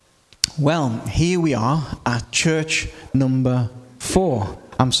Well, here we are at church number 4.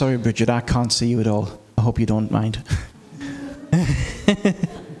 I'm sorry, Bridget, I can't see you at all. I hope you don't mind.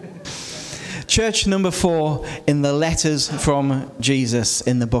 Church number 4 in the letters from Jesus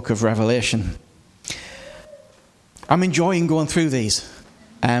in the book of Revelation. I'm enjoying going through these,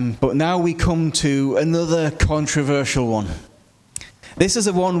 but now we come to another controversial one. This is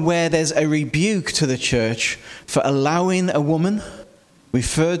the one where there's a rebuke to the church for allowing a woman,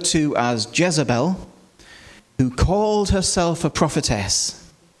 referred to as Jezebel, who called herself a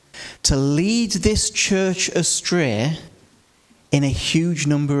prophetess, to lead this church astray in a huge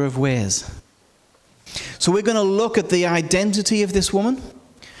number of ways. So we're going to look at the identity of this woman.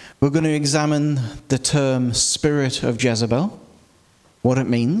 We're going to examine the term spirit of Jezebel, what it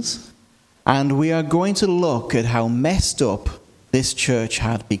means, and we are going to look at how messed up this church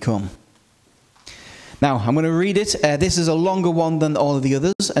had become. Now, I'm going to read it. This is a longer one than all of the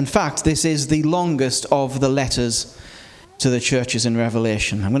others. In fact, this is the longest of the letters to the churches in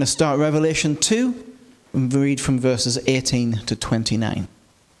Revelation. I'm going to start Revelation 2 and read from verses 18 to 29.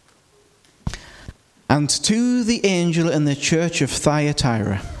 And to the angel in the church of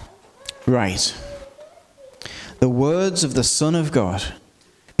Thyatira, write, the words of the Son of God,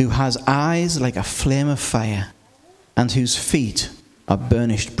 who has eyes like a flame of fire, and whose feet are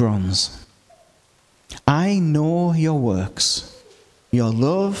burnished bronze. I know your works, your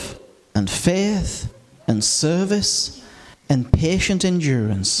love and faith and service and patient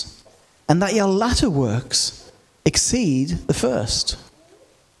endurance, and that your latter works exceed the first.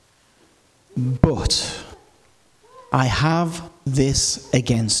 But I have this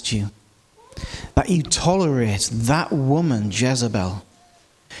against you, that you tolerate that woman Jezebel,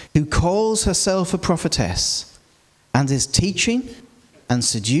 who calls herself a prophetess, and is teaching and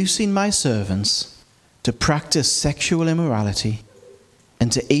seducing my servants to practice sexual immorality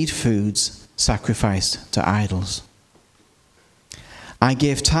and to eat foods sacrificed to idols. I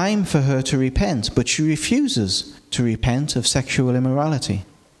gave time for her to repent, but she refuses to repent of sexual immorality.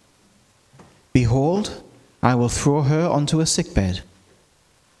 Behold, I will throw her onto a sickbed,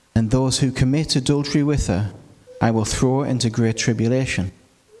 and those who commit adultery with her I will throw into great tribulation,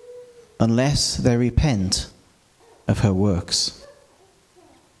 unless they repent of her works.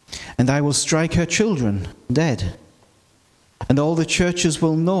 And I will strike her children dead, and all the churches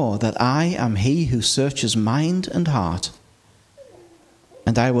will know that I am he who searches mind and heart,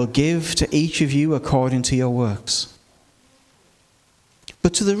 and I will give to each of you according to your works.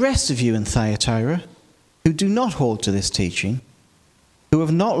 But to the rest of you in Thyatira, who do not hold to this teaching, who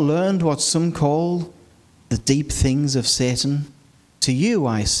have not learned what some call the deep things of Satan, to you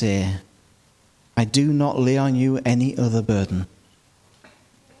I say, I do not lay on you any other burden.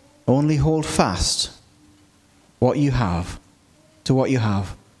 Only hold fast what you have till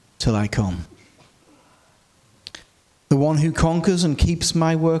I come. The one who conquers and keeps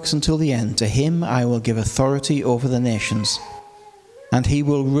my works until the end, to him I will give authority over the nations, and he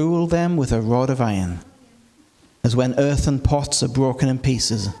will rule them with a rod of iron, as when earthen pots are broken in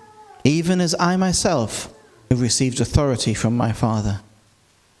pieces, even as I myself have received authority from my Father.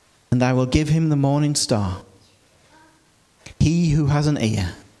 And I will give him the morning star. He who has an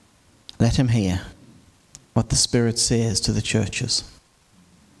ear, let him hear what the Spirit says to the churches.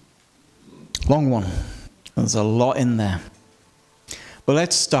 Long one. There's a lot in there. But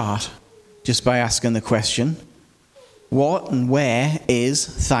let's start just by asking the question, what and where is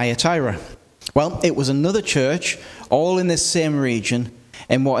Thyatira? Well, it was another church, all in this same region,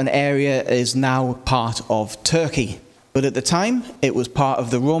 in what an area is now part of Turkey. But at the time, it was part of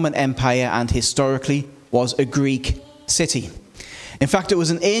the Roman Empire and historically was a Greek city. In fact, it was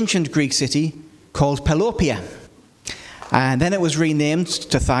an ancient Greek city called Pelopia. And then it was renamed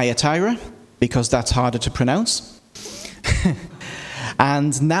to Thyatira, because that's harder to pronounce.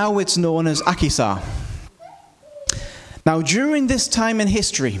 And now it's known as Akhisar. Now, during this time in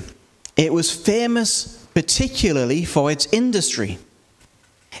history, it was famous particularly for its industry.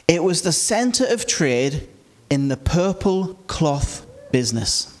 It was the center of trade in the purple cloth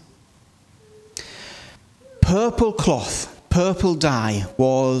business. Purple cloth, purple dye,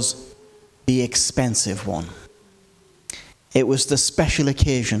 was the expensive one. It was the special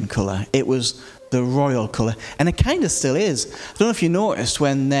occasion colour. It was the royal colour. And it kind of still is. I don't know if you noticed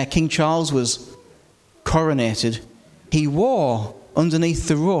when King Charles was coronated, he wore underneath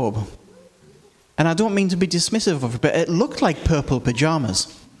the robe, and I don't mean to be dismissive of it, but it looked like purple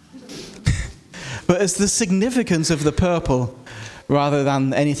pyjamas. But it's the significance of the purple rather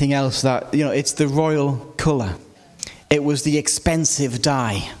than anything else that, it's the royal colour. It was the expensive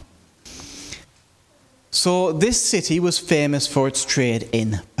dye. So this city was famous for its trade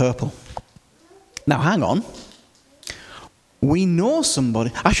in purple. Now hang on. We know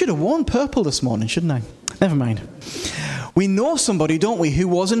somebody. I should have worn purple this morning, shouldn't I? Never mind. We know somebody, don't we, who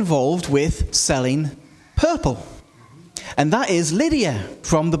was involved with selling purple. And that is Lydia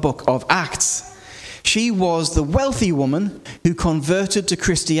from the book of Acts. She was the wealthy woman who converted to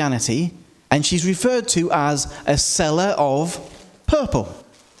Christianity, and she's referred to as a seller of purple.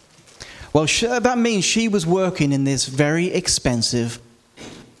 Well, that means she was working in this very expensive,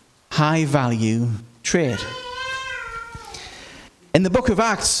 high-value trade. In the book of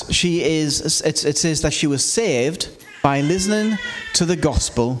Acts, it says that she was saved by listening to the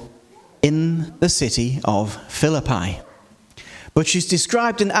gospel in the city of Philippi. But she's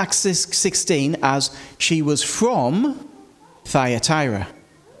described in Acts 16 as she was from Thyatira.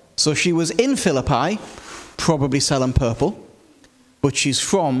 So she was in Philippi, probably selling purple, but she's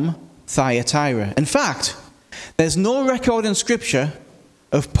from Thyatira. In fact, there's no record in Scripture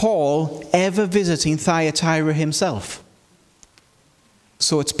of Paul ever visiting Thyatira himself.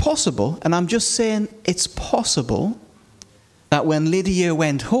 So it's possible, and I'm just saying it's possible, that when Lydia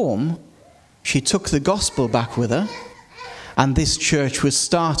went home, she took the gospel back with her, and this church was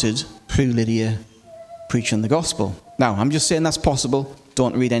started through Lydia preaching the gospel. Now, I'm just saying that's possible.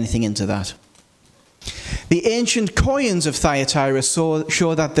 Don't read anything into that. The ancient coins of Thyatira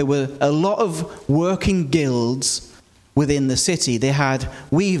show that there were a lot of working guilds within the city. They had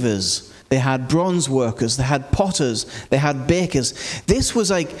weavers, they had bronze workers, they had potters, they had bakers. This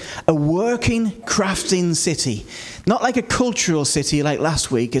was like a working, crafting city. Not like a cultural city like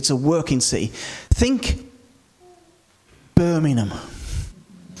last week, it's a working city. Think Birmingham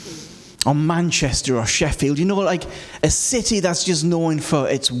or Manchester or Sheffield, like a city that's just known for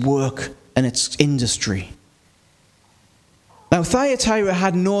its work and its industry. Now, Thyatira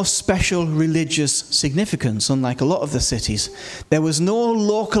had no special religious significance, unlike a lot of the cities. There was no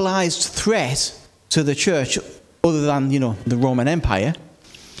localized threat to the church other than, the Roman Empire.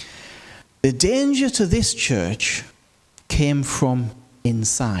 The danger to this church came from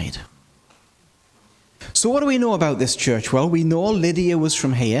inside. So what do we know about this church? Well, we know Lydia was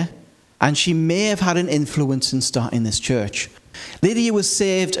from here, and she may have had an influence in starting this church. Lydia was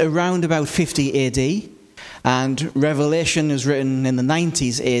saved around about 50 AD, and Revelation is written in the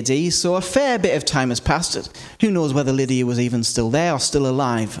 90s AD, so a fair bit of time has passed. Who knows whether Lydia was even still there or still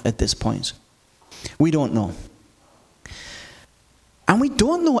alive at this point? We don't know. And we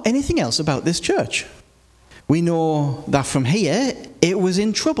don't know anything else about this church. We know that from here, it was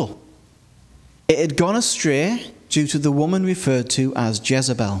in trouble. It had gone astray due to the woman referred to as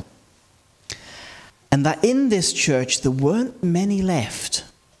Jezebel. And that in this church, there weren't many left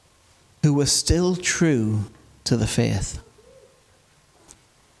who were still true to the faith.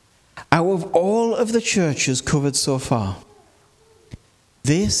 Out of all of the churches covered so far,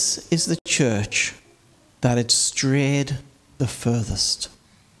 this is the church that had strayed the furthest.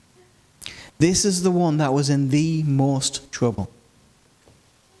 This is the one that was in the most trouble.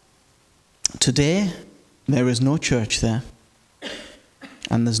 Today, there is no church there,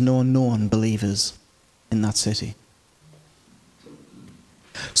 and there's no known believers in that city.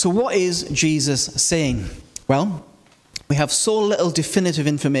 So what is Jesus saying? Well, we have so little definitive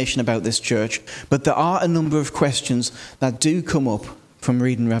information about this church, but there are a number of questions that do come up from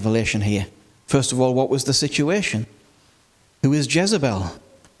reading Revelation here. First of all, what was the situation? Who is Jezebel?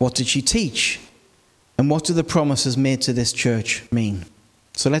 What did she teach? And what do the promises made to this church mean?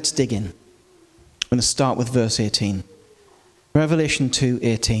 So let's dig in. I'm going to start with verse 18. Revelation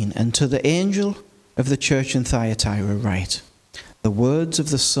 2:18. And to the angel of the church in Thyatira write, the words of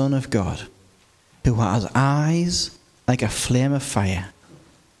the Son of God, who has eyes like a flame of fire,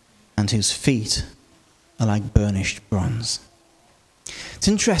 and whose feet are like burnished bronze. It's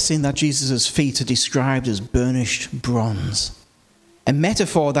interesting that Jesus' feet are described as burnished bronze, a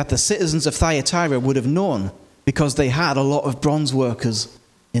metaphor that the citizens of Thyatira would have known because they had a lot of bronze workers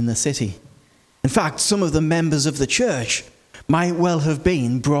in the city. In fact, some of the members of the church might well have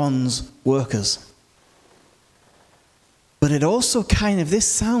been bronze workers. But it also this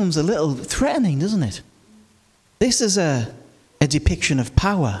sounds a little threatening, doesn't it? This is a depiction of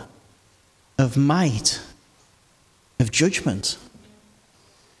power, of might, of judgment.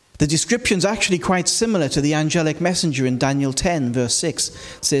 The description's actually quite similar to the angelic messenger in Daniel 10, verse 6.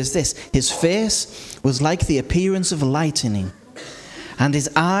 It says this, his face was like the appearance of lightning, and his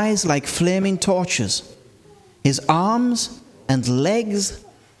eyes like flaming torches, his arms and legs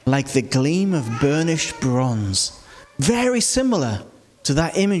like the gleam of burnished bronze. Very similar to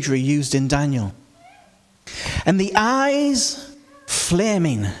that imagery used in Daniel. And the eyes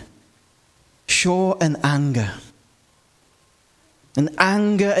flaming show an anger. An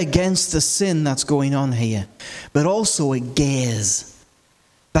anger against the sin that's going on here, but also a gaze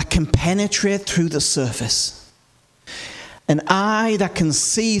that can penetrate through the surface. An eye that can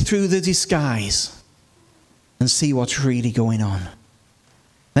see through the disguise and see what's really going on.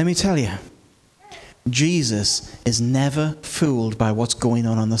 Let me tell you, Jesus is never fooled by what's going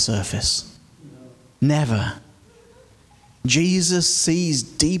on the surface. Never. Jesus sees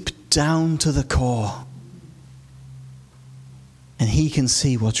deep down to the core. And he can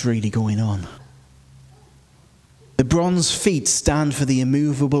see what's really going on. The bronze feet stand for the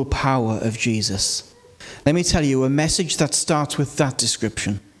immovable power of Jesus. Let me tell you, a message that starts with that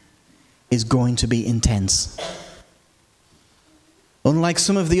description is going to be intense. Unlike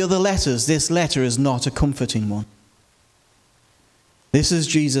some of the other letters, this letter is not a comforting one. This is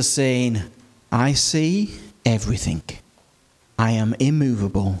Jesus saying, I see everything. I am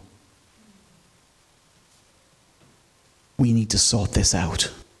immovable. We need to sort this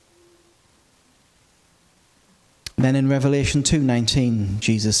out. Then in Revelation 2:19,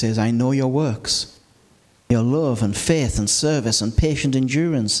 Jesus says, I know your works, your love and faith and service and patient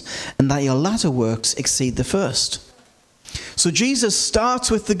endurance, and that your latter works exceed the first. So Jesus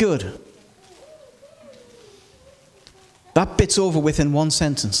starts with the good. That bit's over within one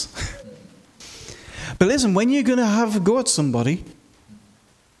sentence. But listen, when you're going to have a go at somebody,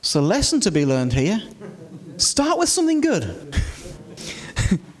 it's a lesson to be learned here. Start with something good.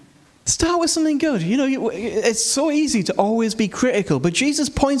 Start with something good. You know, it's so easy to always be critical, but Jesus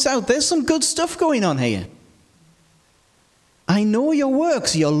points out there's some good stuff going on here. I know your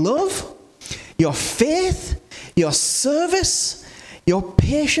works, your love, your faith, your service, your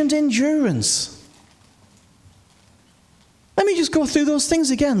patient endurance. Let me just go through those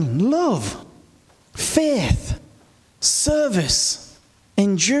things again. Love, faith, service,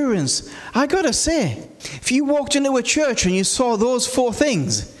 endurance. I gotta say, if you walked into a church and you saw those four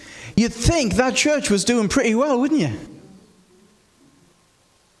things, you'd think that church was doing pretty well, wouldn't you?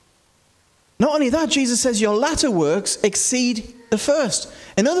 Not only that, Jesus says your latter works exceed the first.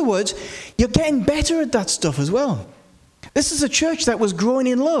 In other words, you're getting better at that stuff as well. This is a church that was growing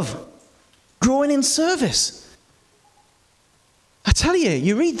in love, growing in service. I tell you,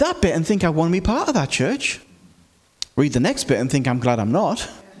 you read that bit and think, I want to be part of that church. Read the next bit and think, I'm glad I'm not.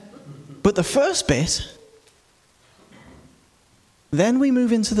 But the first bit, then we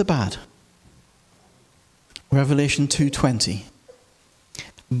move into the bad. Revelation 2:20.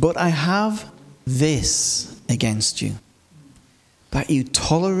 But I have this against you, that you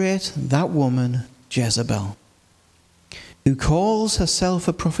tolerate that woman Jezebel, who calls herself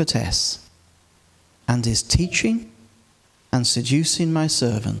a prophetess, and is teaching and seducing my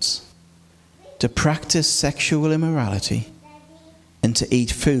servants to practice sexual immorality and to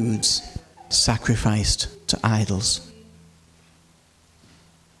eat foods sacrificed to idols.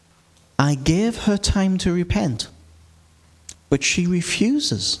 I gave her time to repent, but she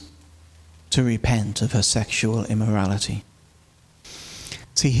refuses to repent of her sexual immorality.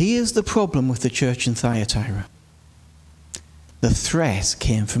 See, here's the problem with the church in Thyatira. The threat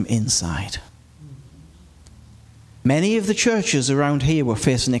came from inside. Many of the churches around here were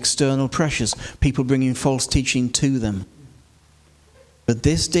facing external pressures, people bringing false teaching to them. But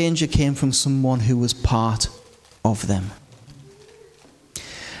this danger came from someone who was part of them.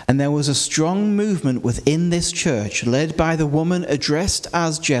 And there was a strong movement within this church, led by the woman addressed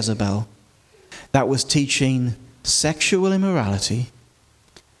as Jezebel, that was teaching sexual immorality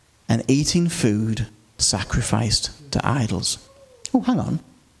and eating food sacrificed to idols. Oh, hang on.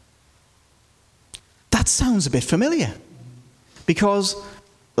 That sounds a bit familiar. Because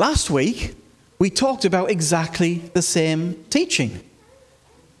last week, we talked about exactly the same teaching.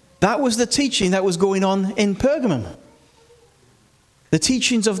 That was the teaching that was going on in Pergamum. The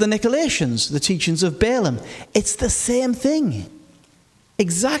teachings of the Nicolaitans, the teachings of Balaam. It's the same thing.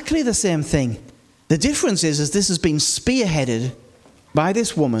 Exactly the same thing. The difference is this has been spearheaded by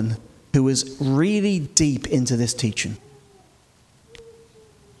this woman who is really deep into this teaching.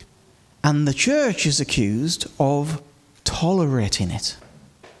 And the church is accused of tolerating it.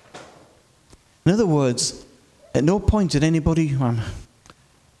 In other words, at no point did anybody,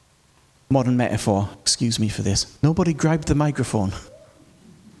 modern metaphor, excuse me for this, nobody grabbed the microphone.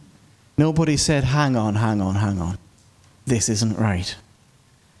 Nobody said, hang on. This isn't right.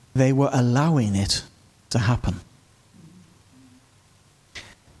 They were allowing it to happen.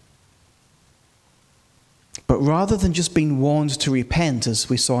 But rather than just being warned to repent, as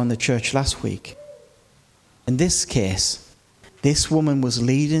we saw in the church last week, in this case, this woman was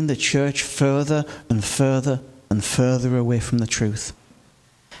leading the church further and further and further away from the truth.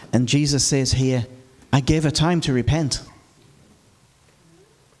 And Jesus says here, I gave her time to repent.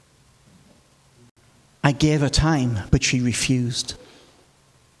 I gave her time, but she refused.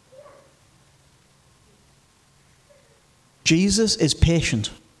 Jesus is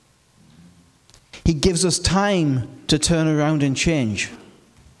patient. He gives us time to turn around and change.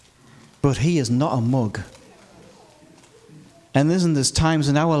 But he is not a mug. And isn't there times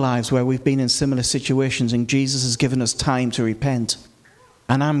in our lives where we've been in similar situations and Jesus has given us time to repent?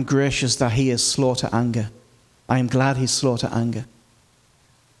 And I'm gracious that he is slow to anger. I am glad he's slow to anger.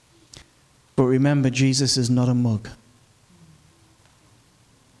 But remember, Jesus is not a mug.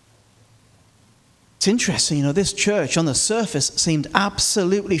 It's interesting, this church on the surface seemed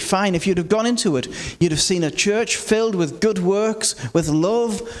absolutely fine. If you'd have gone into it, you'd have seen a church filled with good works, with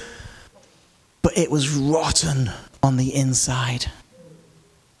love, but it was rotten on the inside.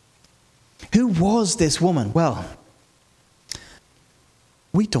 Who was this woman? Well,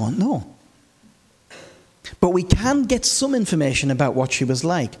 we don't know. But we can get some information about what she was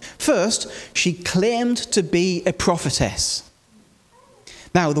like. First, she claimed to be a prophetess.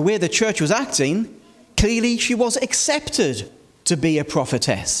 Now, the way the church was acting, clearly she was accepted to be a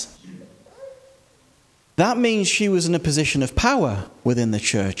prophetess. That means she was in a position of power within the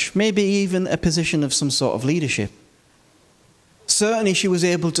church, maybe even a position of some sort of leadership. Certainly she was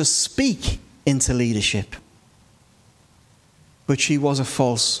able to speak into leadership. But she was a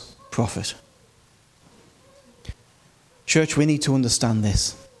false prophet. Church, we need to understand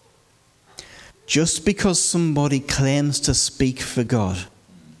this. Just because somebody claims to speak for God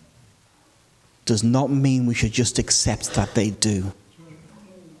does not mean we should just accept that they do.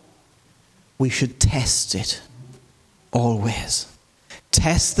 We should test it always.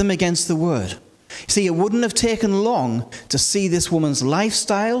 Test them against the word. See, it wouldn't have taken long to see this woman's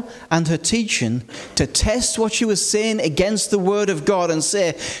lifestyle and her teaching to test what she was saying against the word of God and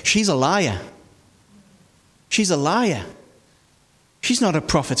say, she's a liar. She's a liar. She's not a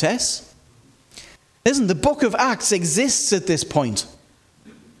prophetess. Listen, the book of Acts exists at this point.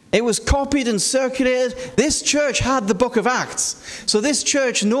 It was copied and circulated. This church had the book of Acts. So this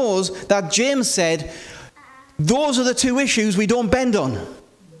church knows that James said, those are the two issues we don't bend on.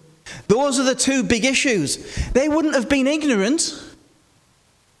 Those are the two big issues. They wouldn't have been ignorant,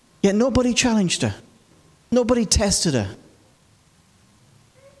 yet nobody challenged her. Nobody tested her.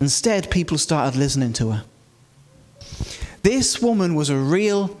 Instead, people started listening to her. This woman was a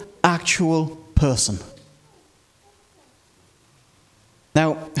real, actual person.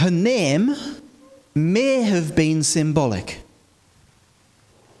 Now, her name may have been symbolic,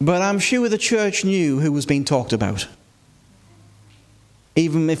 but I'm sure the church knew who was being talked about,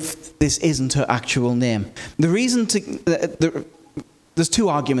 even if this isn't her actual name. There's two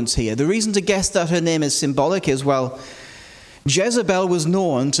arguments here. The reason to guess that her name is symbolic is, well, Jezebel was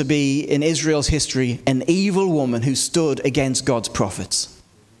known to be, in Israel's history, an evil woman who stood against God's prophets.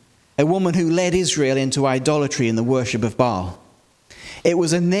 A woman who led Israel into idolatry and the worship of Baal. It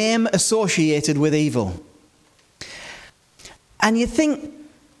was a name associated with evil. And you think,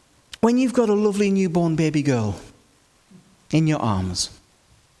 when you've got a lovely newborn baby girl in your arms,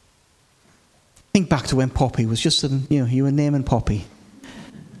 think back to when Poppy was just, you were naming Poppy.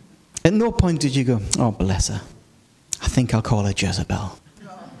 At no point did you go, oh, bless her. I think I'll call her Jezebel.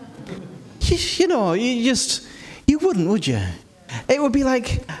 You wouldn't, would you? It would be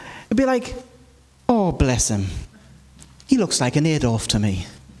like, oh, bless him. He looks like an Adolf to me.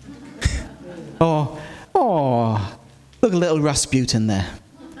 Oh, look, a little Rasputin there.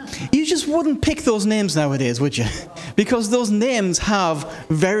 You just wouldn't pick those names nowadays, would you? Because those names have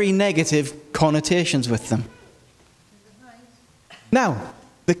very negative connotations with them. Now,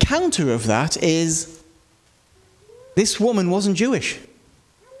 the counter of that is this woman wasn't Jewish.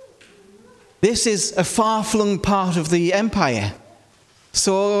 This is a far-flung part of the empire.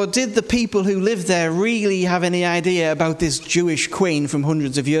 So did the people who lived there really have any idea about this Jewish queen from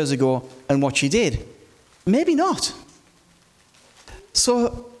hundreds of years ago and what she did? Maybe not.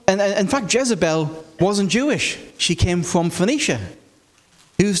 So, and in fact, Jezebel wasn't Jewish. She came from Phoenicia.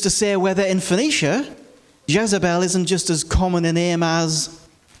 Who's to say whether in Phoenicia, Jezebel isn't just as common a name as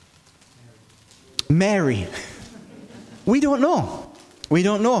Mary? We don't know. We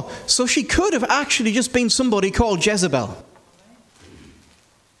don't know. So she could have actually just been somebody called Jezebel.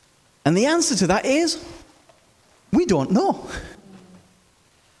 And the answer to that is, we don't know.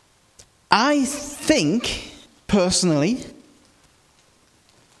 I think, personally,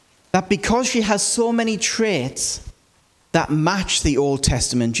 that because she has so many traits that match the Old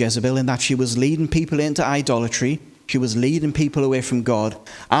Testament Jezebel, in that she was leading people into idolatry, she was leading people away from God,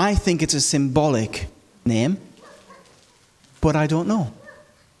 I think it's a symbolic name, but I don't know.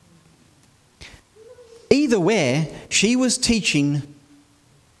 Either way, she was teaching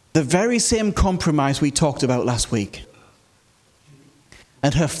the very same compromise we talked about last week.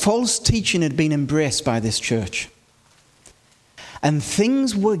 And her false teaching had been embraced by this church. And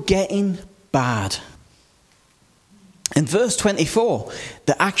things were getting bad. In verse 24,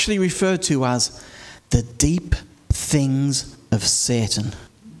 they're actually referred to as the deep things of Satan.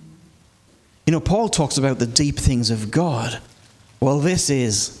 You know, Paul talks about the deep things of God. Well, this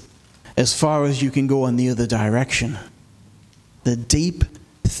is as far as you can go in the other direction. The deep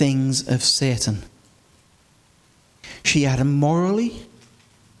things of Satan. She had morally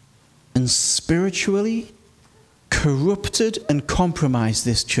and spiritually corrupted and compromised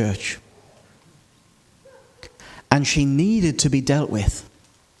this church. And she needed to be dealt with.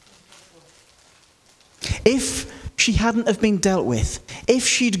 If she hadn't have been dealt with, if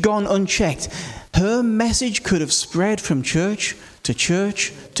she'd gone unchecked, her message could have spread from church to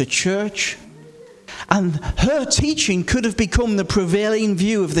church to church. And her teaching could have become the prevailing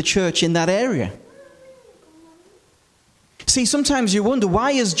view of the church in that area. See, sometimes you wonder,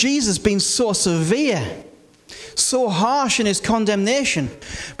 why has Jesus been so severe, so harsh in his condemnation?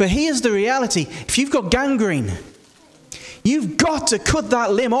 But here's the reality. If you've got gangrene, you've got to cut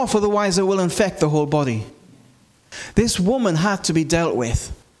that limb off, otherwise it will infect the whole body. This woman had to be dealt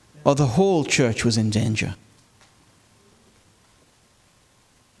with, or the whole church was in danger.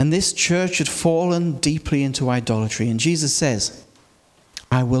 And this church had fallen deeply into idolatry. And Jesus says,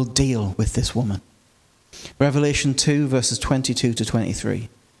 I will deal with this woman. Revelation 2, verses 22 to 23.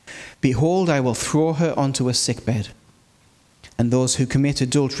 Behold, I will throw her onto a sickbed, and those who commit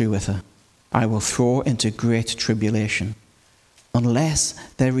adultery with her I will throw into great tribulation, unless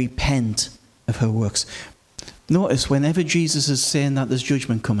they repent of her works. Notice, whenever Jesus is saying that there's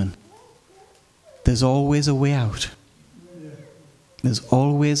judgment coming, there's always a way out. There's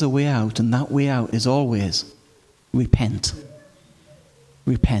always a way out, and that way out is always repent.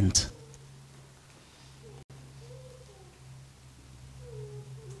 Repent.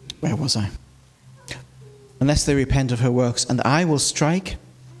 Where was I? Unless they repent of her works, and I will strike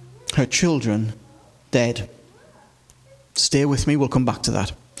her children dead. Stay with me, we'll come back to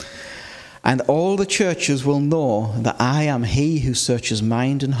that. And all the churches will know that I am he who searches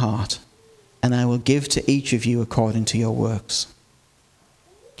mind and heart, and I will give to each of you according to your works.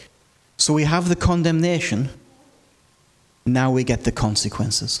 So we have the condemnation, now we get the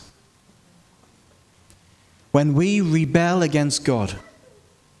consequences. When we rebel against God,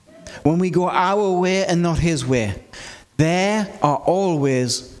 when we go our way and not his way, there are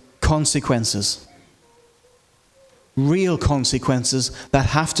always consequences. Real consequences that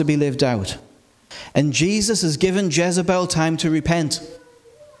have to be lived out. And Jesus has given Jezebel time to repent.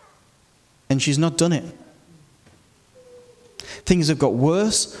 And she's not done it. Things have got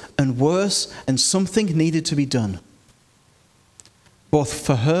worse, and something needed to be done. Both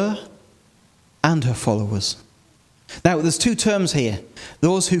for her and her followers. Now, there's two terms here.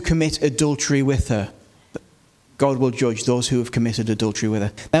 Those who commit adultery with her. God will judge those who have committed adultery with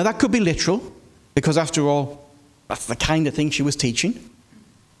her. Now, that could be literal, because after all, that's the kind of thing she was teaching.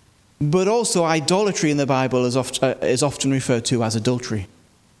 But also, idolatry in the Bible is often referred to as adultery.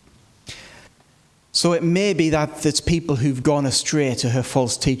 So it may be that it's people who've gone astray to her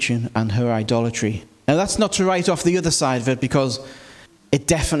false teaching and her idolatry. Now, that's not to write off the other side of it, because it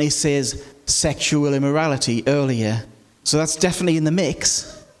definitely says sexual immorality earlier. So that's definitely in the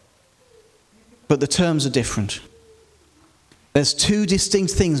mix. But the terms are different. There's two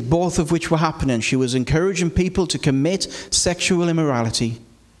distinct things, both of which were happening. She was encouraging people to commit sexual immorality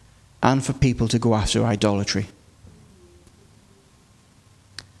and for people to go after idolatry.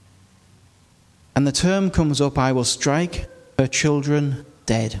 And the term comes up, I will strike her children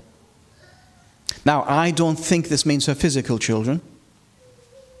dead. Now, I don't think this means her physical children,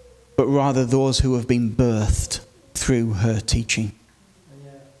 but rather those who have been birthed through her teaching.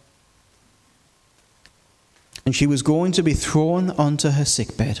 And she was going to be thrown onto her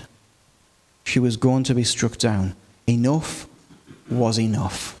sickbed. She was going to be struck down. Enough was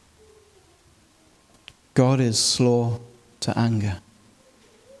enough. God is slow to anger.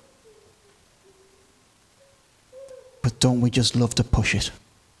 But don't we just love to push it?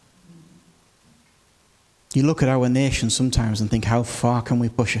 You look at our nation sometimes and think, how far can we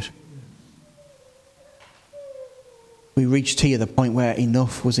push it? We reached here the point where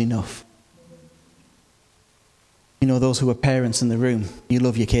enough was enough. You know, those who are parents in the room, you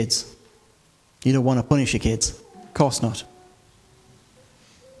love your kids. You don't want to punish your kids. Of course not.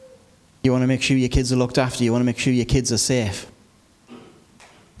 You want to make sure your kids are looked after. You want to make sure your kids are safe.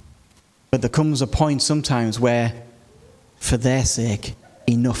 But there comes a point sometimes where, for their sake,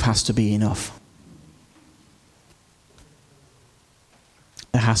 enough has to be enough.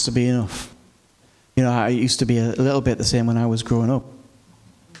 There has to be enough. You know, I used to be a little bit the same when I was growing up.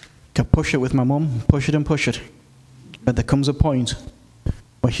 Could push it with my mum, push it and push it. But there comes a point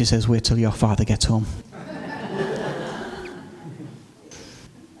where she says, wait till your father gets home.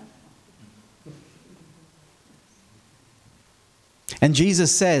 And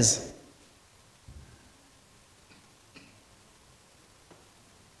Jesus says,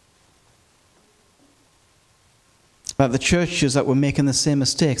 that the churches that were making the same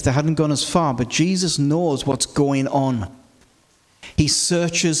mistakes, they hadn't gone as far, but Jesus knows what's going on. He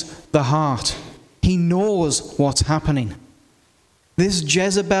searches the heart. He knows what's happening. This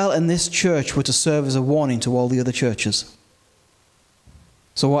Jezebel and this church were to serve as a warning to all the other churches.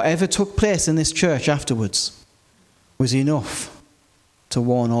 So whatever took place in this church afterwards was enough to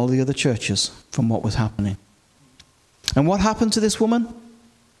warn all the other churches from what was happening. And what happened to this woman?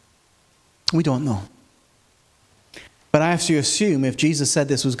 We don't know. But I have to assume if Jesus said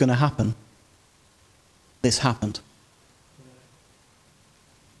this was going to happen, this happened.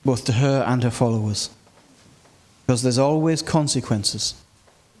 Both to her and her followers. Because there's always consequences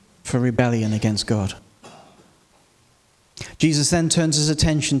for rebellion against God. Jesus then turns his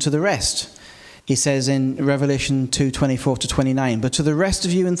attention to the rest. He says in Revelation 2:24-29, but to the rest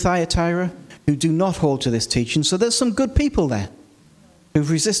of you in Thyatira who do not hold to this teaching, so there's some good people there who've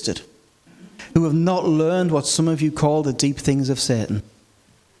resisted, who have not learned what some of you call the deep things of Satan.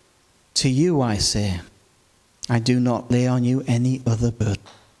 To you I say, I do not lay on you any other burden.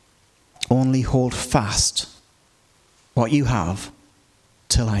 Only hold fast what you have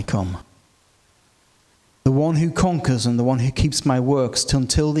till I come. The one who conquers and the one who keeps my works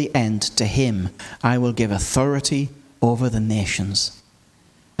until the end, to him I will give authority over the nations,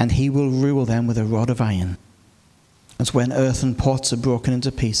 and he will rule them with a rod of iron, as when earthen pots are broken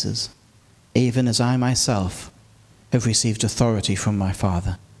into pieces, even as I myself have received authority from my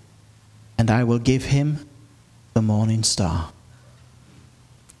Father. And I will give him the morning star.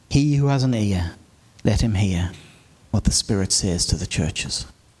 He who has an ear, let him hear what the Spirit says to the churches.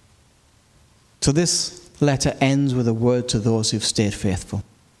 So this letter ends with a word to those who've stayed faithful,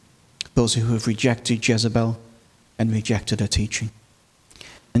 those who have rejected Jezebel and rejected her teaching.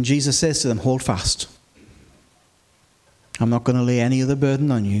 And Jesus says to them, hold fast. I'm not going to lay any other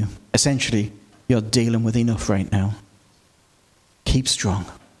burden on you. Essentially, you're dealing with enough right now. Keep strong.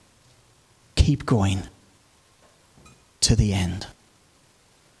 Keep going to the end.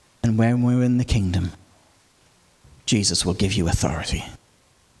 And when we're in the kingdom, Jesus will give you authority.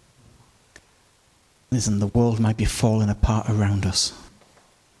 Listen, the world might be falling apart around us.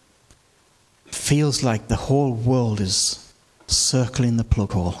 It feels like the whole world is circling the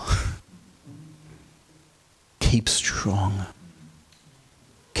plug hole. Keep strong.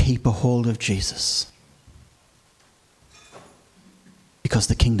 Keep a hold of Jesus. Because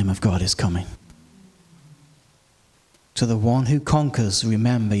the kingdom of God is coming. To the one who conquers,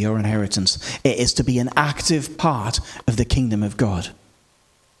 remember your inheritance. It is to be an active part of the kingdom of God.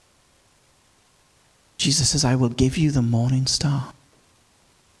 Jesus says, I will give you the morning star.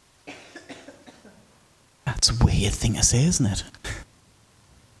 That's a weird thing to say, isn't it?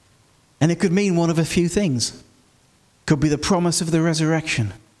 And it could mean one of a few things. Could be the promise of the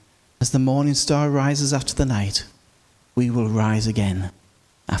resurrection. As the morning star rises after the night, we will rise again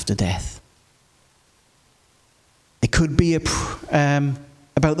after death. It could be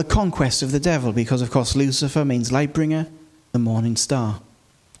about the conquest of the devil, because of course Lucifer means light bringer, the morning star.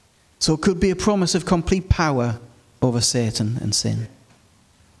 So it could be a promise of complete power over Satan and sin.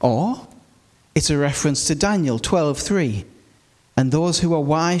 Or it's a reference to Daniel 12:3. And those who are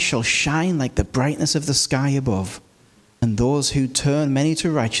wise shall shine like the brightness of the sky above, and those who turn many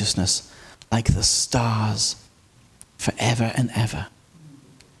to righteousness like the stars forever and ever.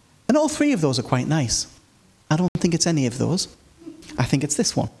 And all three of those are quite nice. I don't think it's any of those. I think it's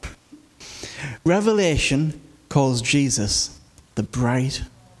this one. Revelation calls Jesus the bright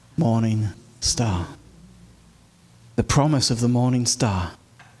morning star. The promise of the morning star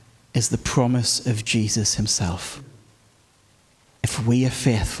is the promise of Jesus himself. If we are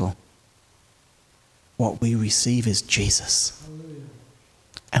faithful, what we receive is Jesus.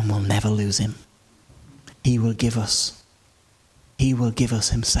 And we'll never lose him. He will give us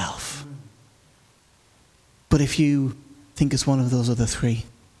himself. But if you think it's one of those other three,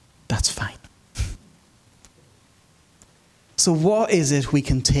 that's fine. So what is it we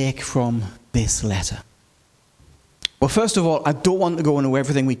can take from this letter? Well, first of all, I don't want to go into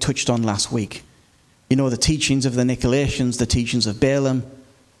everything we touched on last week. You know, the teachings of the Nicolaitans, the teachings of Balaam,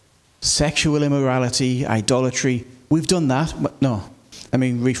 sexual immorality, idolatry. We've done that. But no, let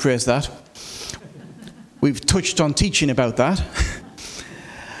me rephrase that. We've touched on teaching about that.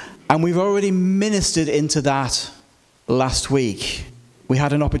 And we've already ministered into that last week. We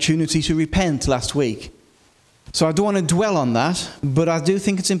had an opportunity to repent last week. So I don't want to dwell on that, but I do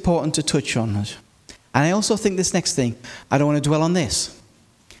think it's important to touch on it. And I also think this next thing, I don't want to dwell on this,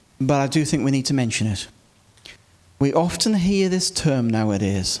 but I do think we need to mention it. We often hear this term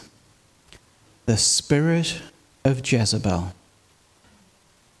nowadays, the spirit of Jezebel.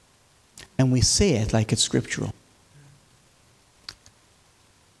 And we say it like it's scriptural.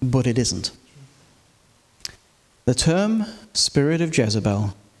 But it isn't. The term spirit of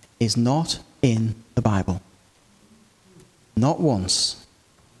Jezebel is not in the Bible. Not once.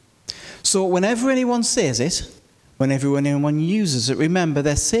 So whenever anyone says it, whenever anyone uses it, remember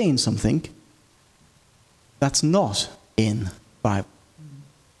they're saying something that's not in the Bible.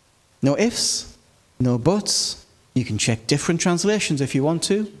 No ifs, no buts. You can check different translations if you want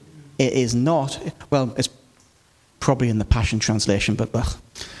to. It is not, well, it's probably in the Passion Translation, but,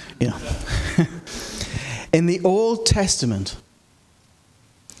 you know. In the Old Testament,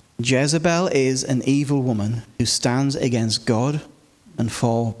 Jezebel is an evil woman who stands against God and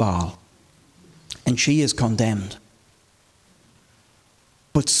for Baal. And she is condemned.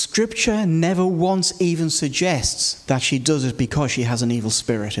 But Scripture never once even suggests that she does it because she has an evil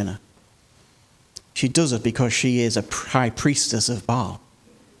spirit in her. She does it because she is a high priestess of Baal.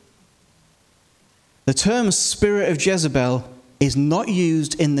 The term spirit of Jezebel is not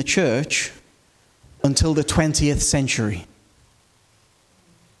used in the church until the 20th century.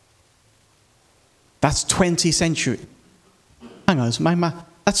 That's 20 centuries. Hang on,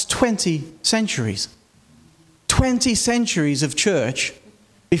 that's 20 centuries. 20 centuries of church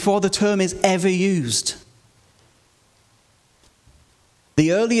before the term is ever used.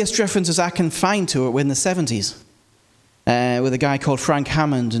 The earliest references I can find to it were in the 70s. With a guy called Frank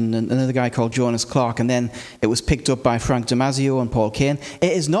Hammond and another guy called Jonas Clark, and then it was picked up by Frank Damasio and Paul Kane.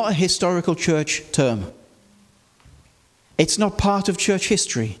 It is not a historical church term. It's not part of church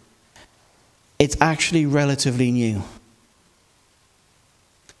history. It's actually relatively new.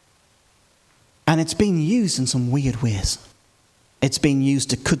 And it's been used in some weird ways. It's been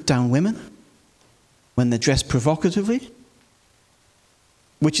used to cut down women when they're dressed provocatively,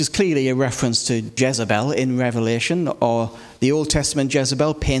 which is clearly a reference to Jezebel in Revelation, or the Old Testament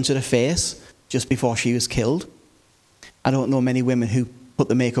Jezebel painted her face just before she was killed. I don't know many women who put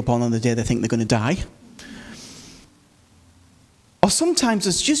the makeup on the day they think they're going to die. Or sometimes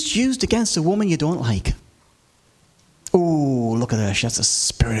it's just used against a woman you don't like. Oh, look at her, she has the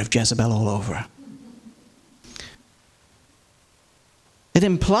spirit of Jezebel all over her. It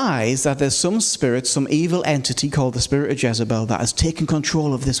implies that there's some spirit, some evil entity called the spirit of Jezebel that has taken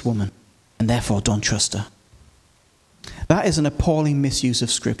control of this woman, and therefore don't trust her. That is an appalling misuse of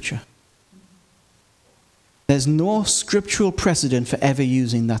Scripture. There's no scriptural precedent for ever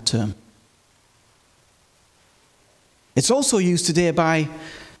using that term. It's also used today by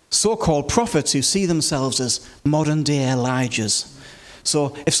so-called prophets who see themselves as modern-day Elijahs.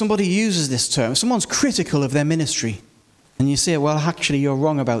 So if somebody uses this term, if someone's critical of their ministry, and you say, well, actually, you're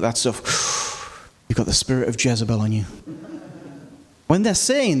wrong about that stuff, you've got the spirit of Jezebel on you. When they're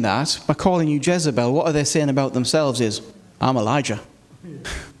saying that, by calling you Jezebel, what are they saying about themselves is, I'm Elijah.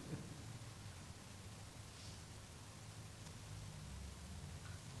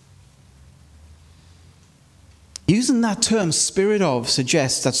 Using that term, spirit of,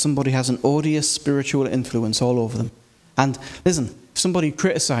 suggests that somebody has an odious spiritual influence all over them. And listen, if somebody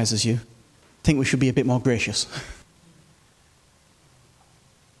criticizes you, I think we should be a bit more gracious.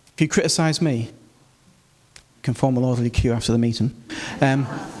 If you criticize me, you can form an orderly queue after the meeting.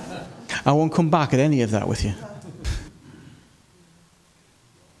 I won't come back at any of that with you.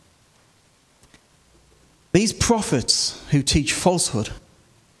 These prophets who teach falsehood,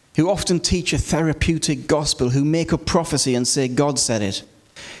 who often teach a therapeutic gospel, who make up prophecy and say God said it,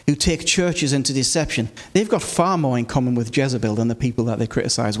 who take churches into deception, they've got far more in common with Jezebel than the people that they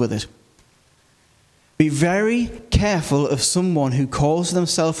criticize with it. Be very careful of someone who calls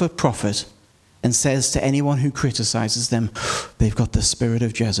themselves a prophet and says to anyone who criticizes them, they've got the spirit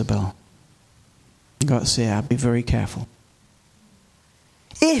of Jezebel. You've got to say, I'd be very careful.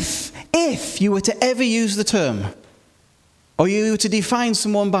 If you were to ever use the term, or you were to define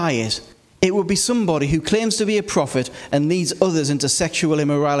someone by it, it would be somebody who claims to be a prophet and leads others into sexual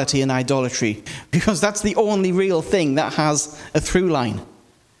immorality and idolatry, because that's the only real thing that has a through line.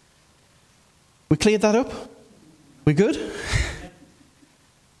 We cleared that up? We good?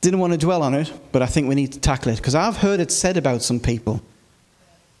 Didn't want to dwell on it, but I think we need to tackle it, because I've heard it said about some people,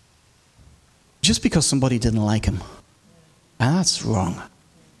 just because somebody didn't like him. And that's wrong.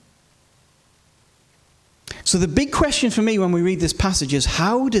 So the big question for me when we read this passage is,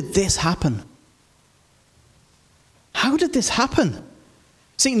 how did this happen? How did this happen?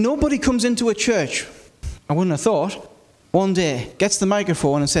 See, nobody comes into a church, I wouldn't have thought, one day, gets the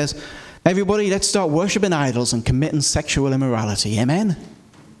microphone and says, everybody, let's start worshipping idols and committing sexual immorality. Amen?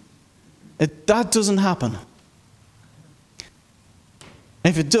 That doesn't happen.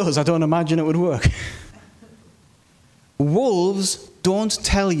 If it does, I don't imagine it would work. Wolves don't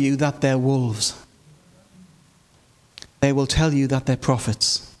tell you that they're wolves. They will tell you that they're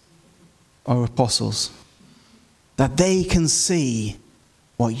prophets or apostles. That they can see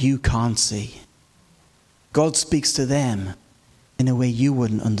what you can't see. God speaks to them in a way you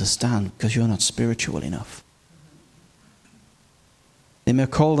wouldn't understand because you're not spiritual enough. They may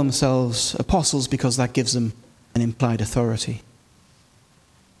call themselves apostles because that gives them an implied authority.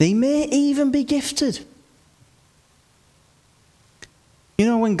 They may even be gifted. You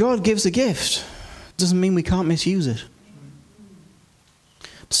know, when God gives a gift, it doesn't mean we can't misuse it.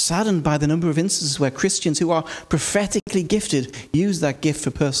 I'm saddened by the number of instances where Christians who are prophetically gifted use that gift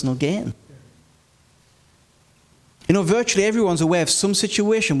for personal gain. You know, virtually everyone's aware of some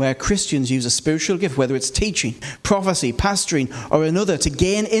situation where Christians use a spiritual gift, whether it's teaching, prophecy, pastoring, or another, to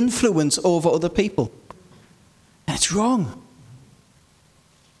gain influence over other people. And it's wrong.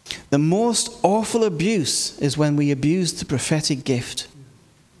 The most awful abuse is when we abuse the prophetic gift.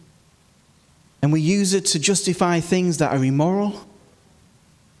 And we use it to justify things that are immoral,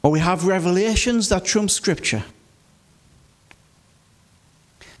 or we have revelations that trump Scripture.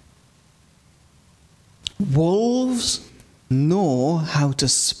 Wolves know how to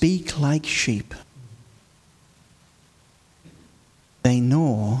speak like sheep. They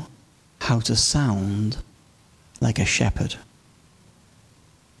know how to sound like a shepherd.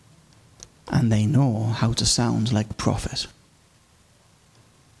 And they know how to sound like a prophet.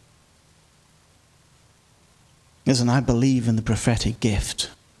 Listen, I believe in the prophetic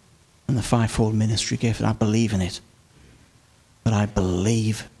gift and the fivefold ministry gift. I believe in it. But I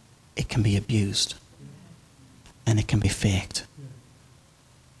believe it can be abused. And it can be faked.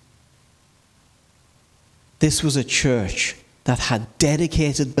 This was a church that had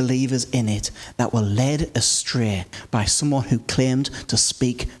dedicated believers in it that were led astray by someone who claimed to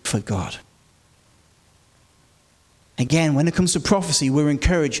speak for God. Again, when it comes to prophecy, we're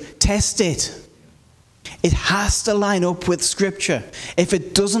encouraged, test it. It has to line up with Scripture. If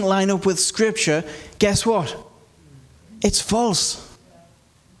it doesn't line up with Scripture, guess what? It's false.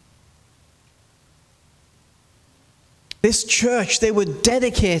 This church, they were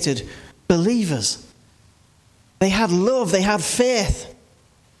dedicated believers. They had love, they had faith.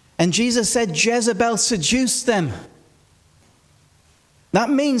 And Jesus said Jezebel seduced them. That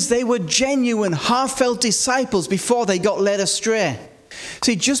means they were genuine, heartfelt disciples before they got led astray.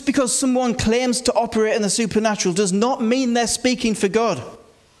 See, just because someone claims to operate in the supernatural does not mean they're speaking for God.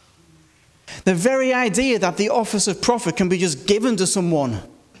 The very idea that the office of prophet can be just given to someone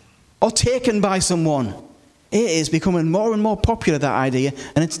or taken by someone, it is becoming more and more popular, that idea,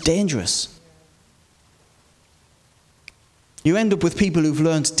 and it's dangerous. You end up with people who've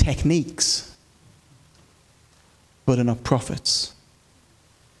learned techniques, but are not prophets.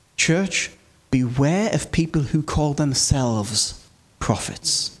 Church, beware of people who call themselves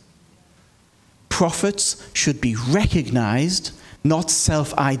prophets. Prophets should be recognized, not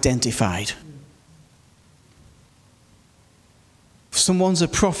self-identified. If someone's a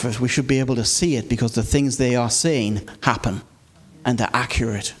prophet, we should be able to see it because the things they are saying happen and are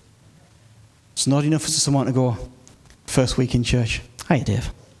accurate. It's not enough for someone to go, first week in church, hi Dave,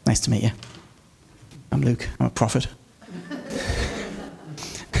 nice to meet you. I'm Luke, I'm a prophet.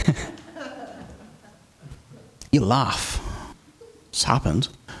 You laugh. It's happened.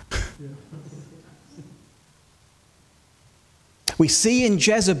 We see in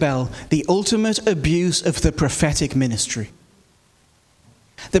Jezebel the ultimate abuse of the prophetic ministry.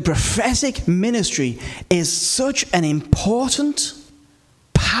 The prophetic ministry is such an important,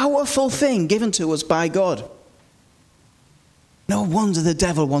 powerful thing given to us by God. No wonder the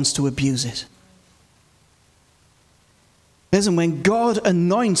devil wants to abuse it. Listen, when God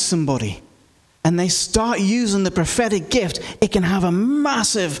anoints somebody and they start using the prophetic gift, it can have a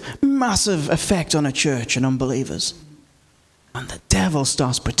massive, massive effect on a church and unbelievers. And the devil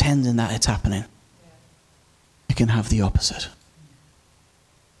starts pretending that it's happening, it can have the opposite.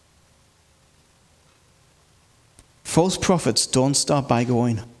 False prophets don't start by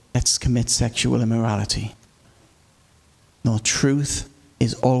going, let's commit sexual immorality. No, truth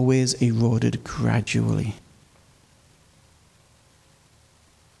is always eroded gradually.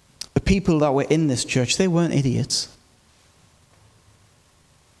 The people that were in this church, they weren't idiots.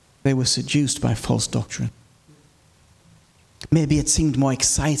 They were seduced by false doctrine. Maybe it seemed more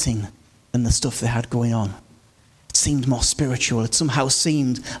exciting than the stuff they had going on. It seemed more spiritual. It somehow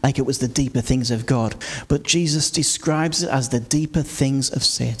seemed like it was the deeper things of God. But Jesus describes it as the deeper things of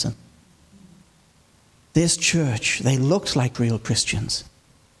Satan. This church, they looked like real Christians.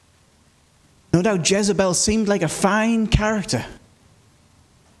 No doubt Jezebel seemed like a fine character.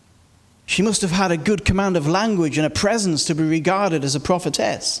 She must have had a good command of language and a presence to be regarded as a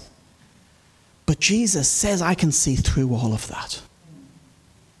prophetess. But Jesus says, I can see through all of that.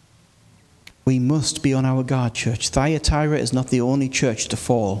 We must be on our guard, church. Thyatira is not the only church to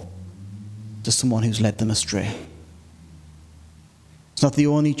fall to someone who's led them astray. It's not the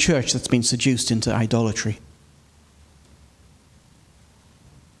only church that's been seduced into idolatry.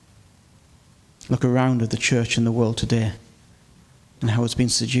 Look around at the church in the world today and how it's been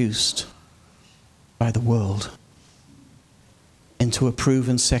seduced by the world into a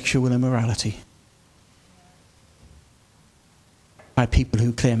proven sexual immorality by people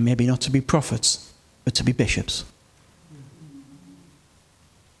who claim maybe not to be prophets, but to be bishops.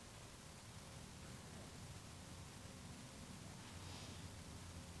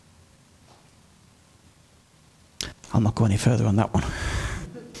 I'll not go any further on that one.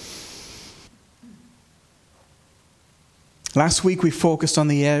 Last week we focused on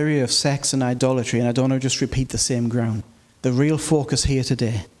the area of sex and idolatry, and I don't want to just repeat the same ground. The real focus here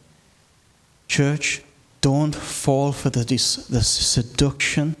today. Church, don't fall for the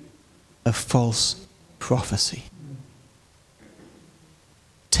seduction of false prophecy.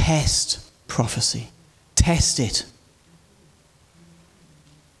 Test prophecy. Test it.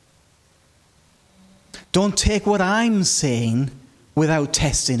 Don't take what I'm saying without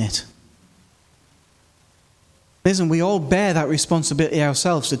testing it. Listen, we all bear that responsibility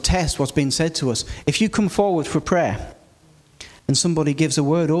ourselves to test what's been said to us. If you come forward for prayer and somebody gives a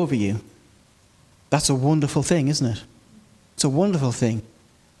word over you, that's a wonderful thing, isn't it? It's a wonderful thing.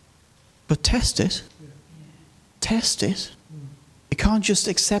 But test it. Test it. You can't just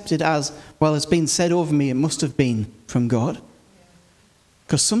accept it as, well, it's been said over me, it must have been from God.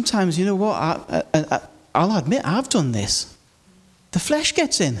 Because sometimes, you know what, I'll admit I've done this. The flesh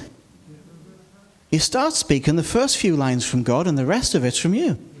gets in. You start speaking the first few lines from God and the rest of it's from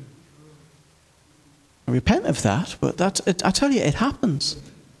you. I repent of that, but I tell you, it happens.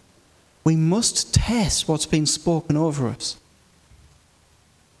 We must test what's been spoken over us.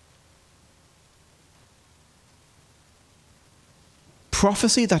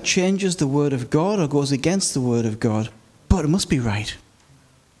 Prophecy that changes the word of God or goes against the word of God, but it must be right,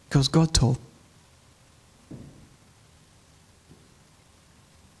 because God told.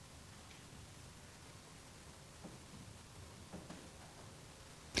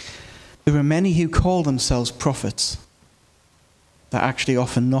 There are many who call themselves prophets that actually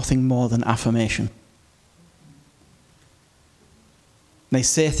offer nothing more than affirmation. They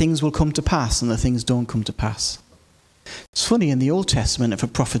say things will come to pass and the things don't come to pass. It's funny, in the Old Testament, if a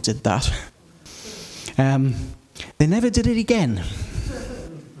prophet did that, they never did it again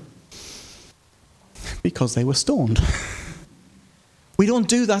because they were stoned. We don't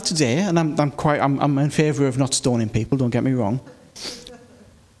do that today, and I'm in favour of not stoning people, don't get me wrong.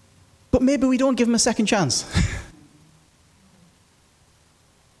 But maybe we don't give them a second chance.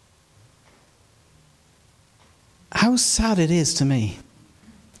 How sad it is to me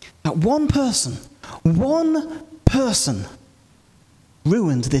that one person ruined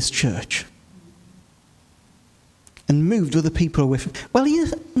this church and moved other people away from. Well,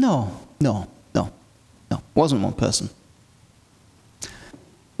 no. Wasn't one person.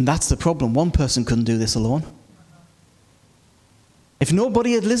 And that's the problem. One person couldn't do this alone. If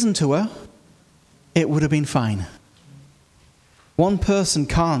nobody had listened to her, it would have been fine. One person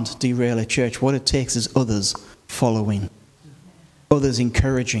can't derail a church. What it takes is others following, others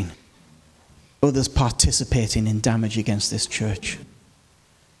encouraging, others participating in damage against this church.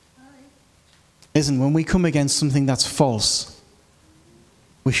 Listen, when we come against something that's false,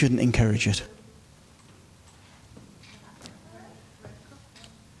 we shouldn't encourage it.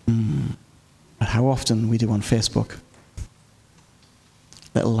 But how often we do on Facebook?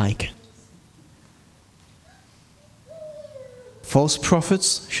 Little like. False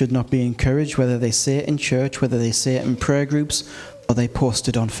prophets should not be encouraged, whether they say it in church, whether they say it in prayer groups, or they post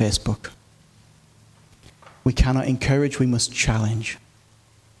it on Facebook. We cannot encourage, we must challenge.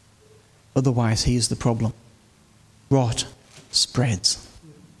 Otherwise, he is the problem. Rot spreads.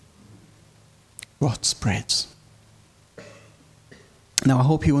 Rot spreads. Now, I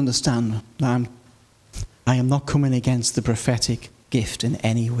hope you understand that I am not coming against the prophetic gift in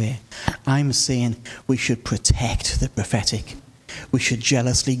any way. I'm saying we should protect the prophetic. We should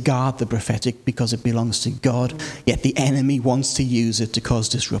jealously guard the prophetic because it belongs to God, yet the enemy wants to use it to cause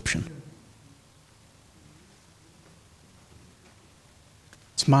disruption.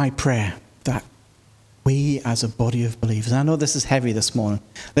 It's my prayer that we as a body of believers, and I know this is heavy this morning.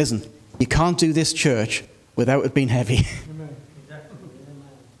 Listen, you can't do this church without it being heavy.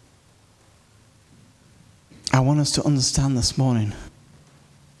 I want us to understand this morning,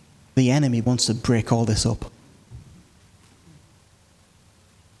 the enemy wants to break all this up.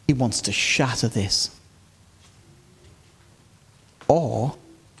 He wants to shatter this. Or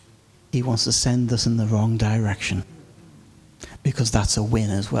he wants to send us in the wrong direction, because that's a win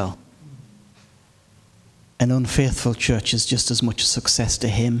as well. An unfaithful church is just as much a success to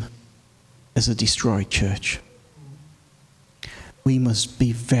him as a destroyed church. We must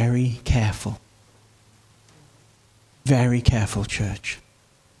be very careful. Very careful, church.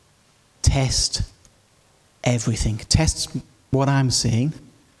 Test everything. Test what I'm saying.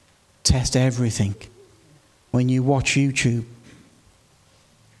 Test everything. When you watch YouTube,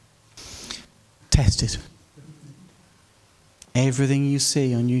 test it. Everything you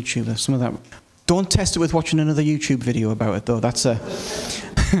see on YouTube, there's some of that. Don't test it with watching another YouTube video about it, though. That's a...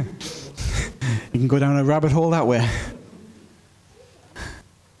 you can go down a rabbit hole that way.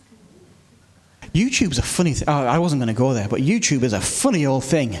 YouTube's a funny thing. I wasn't going to go there, but YouTube is a funny old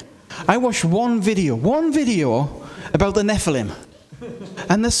thing. I watched one video about the Nephilim.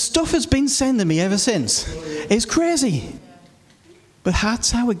 And the stuff has been sending me ever since. It's crazy. But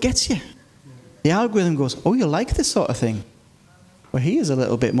that's how it gets you. The algorithm goes, oh, you like this sort of thing? Well, here's a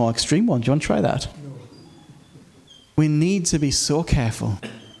little bit more extreme one. Do you want to try that? We need to be so careful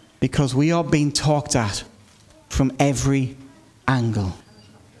because we are being talked at from every angle.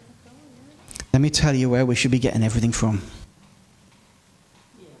 Let me tell you where we should be getting everything from.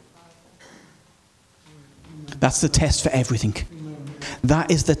 That's the test for everything.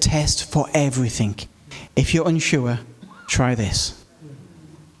 That is the test for everything. If you're unsure, try this.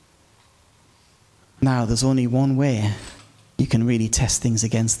 Now, there's only one way you can really test things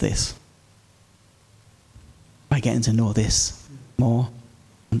against this. By getting to know this more.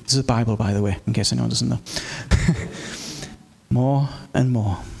 This is a Bible, by the way, in case anyone doesn't know. More and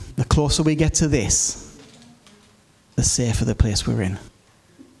more. The closer we get to this, the safer the place we're in.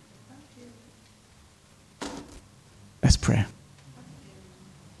 Let's pray.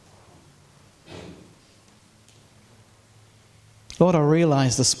 Lord, I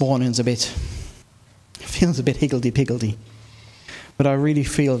realise this morning's feels a bit higgledy-piggledy. But I really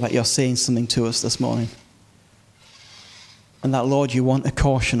feel that you're saying something to us this morning. And that, Lord, you want to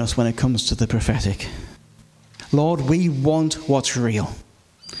caution us when it comes to the prophetic. Lord, we want what's real.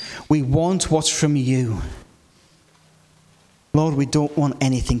 We want what's from you. Lord, we don't want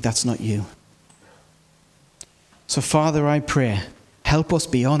anything that's not you. So, Father, I pray, help us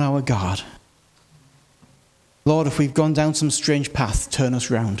be on our guard. Lord, if we've gone down some strange path, turn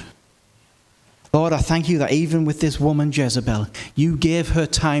us round. Lord, I thank you that even with this woman Jezebel, you gave her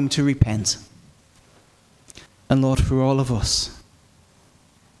time to repent. And Lord, for all of us,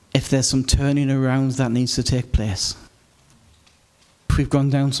 if there's some turning around that needs to take place, if we've gone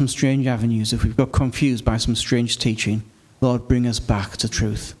down some strange avenues, if we've got confused by some strange teaching, Lord, bring us back to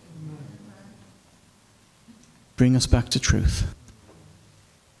truth. Bring us back to truth.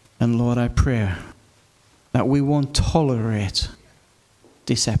 And Lord, I pray that we won't tolerate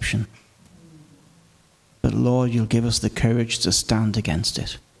deception. But Lord, you'll give us the courage to stand against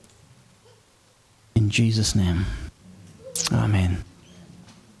it. In Jesus' name. Amen.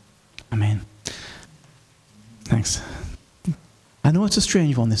 Amen. Thanks. I know it's a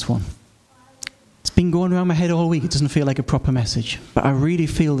strange one, this one. It's been going around my head all week. It doesn't feel like a proper message. But I really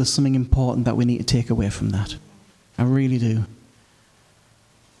feel there's something important that we need to take away from that. I really do.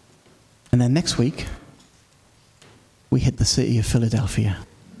 And then next week, we hit the city of Philadelphia.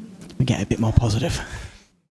 We get a bit more positive.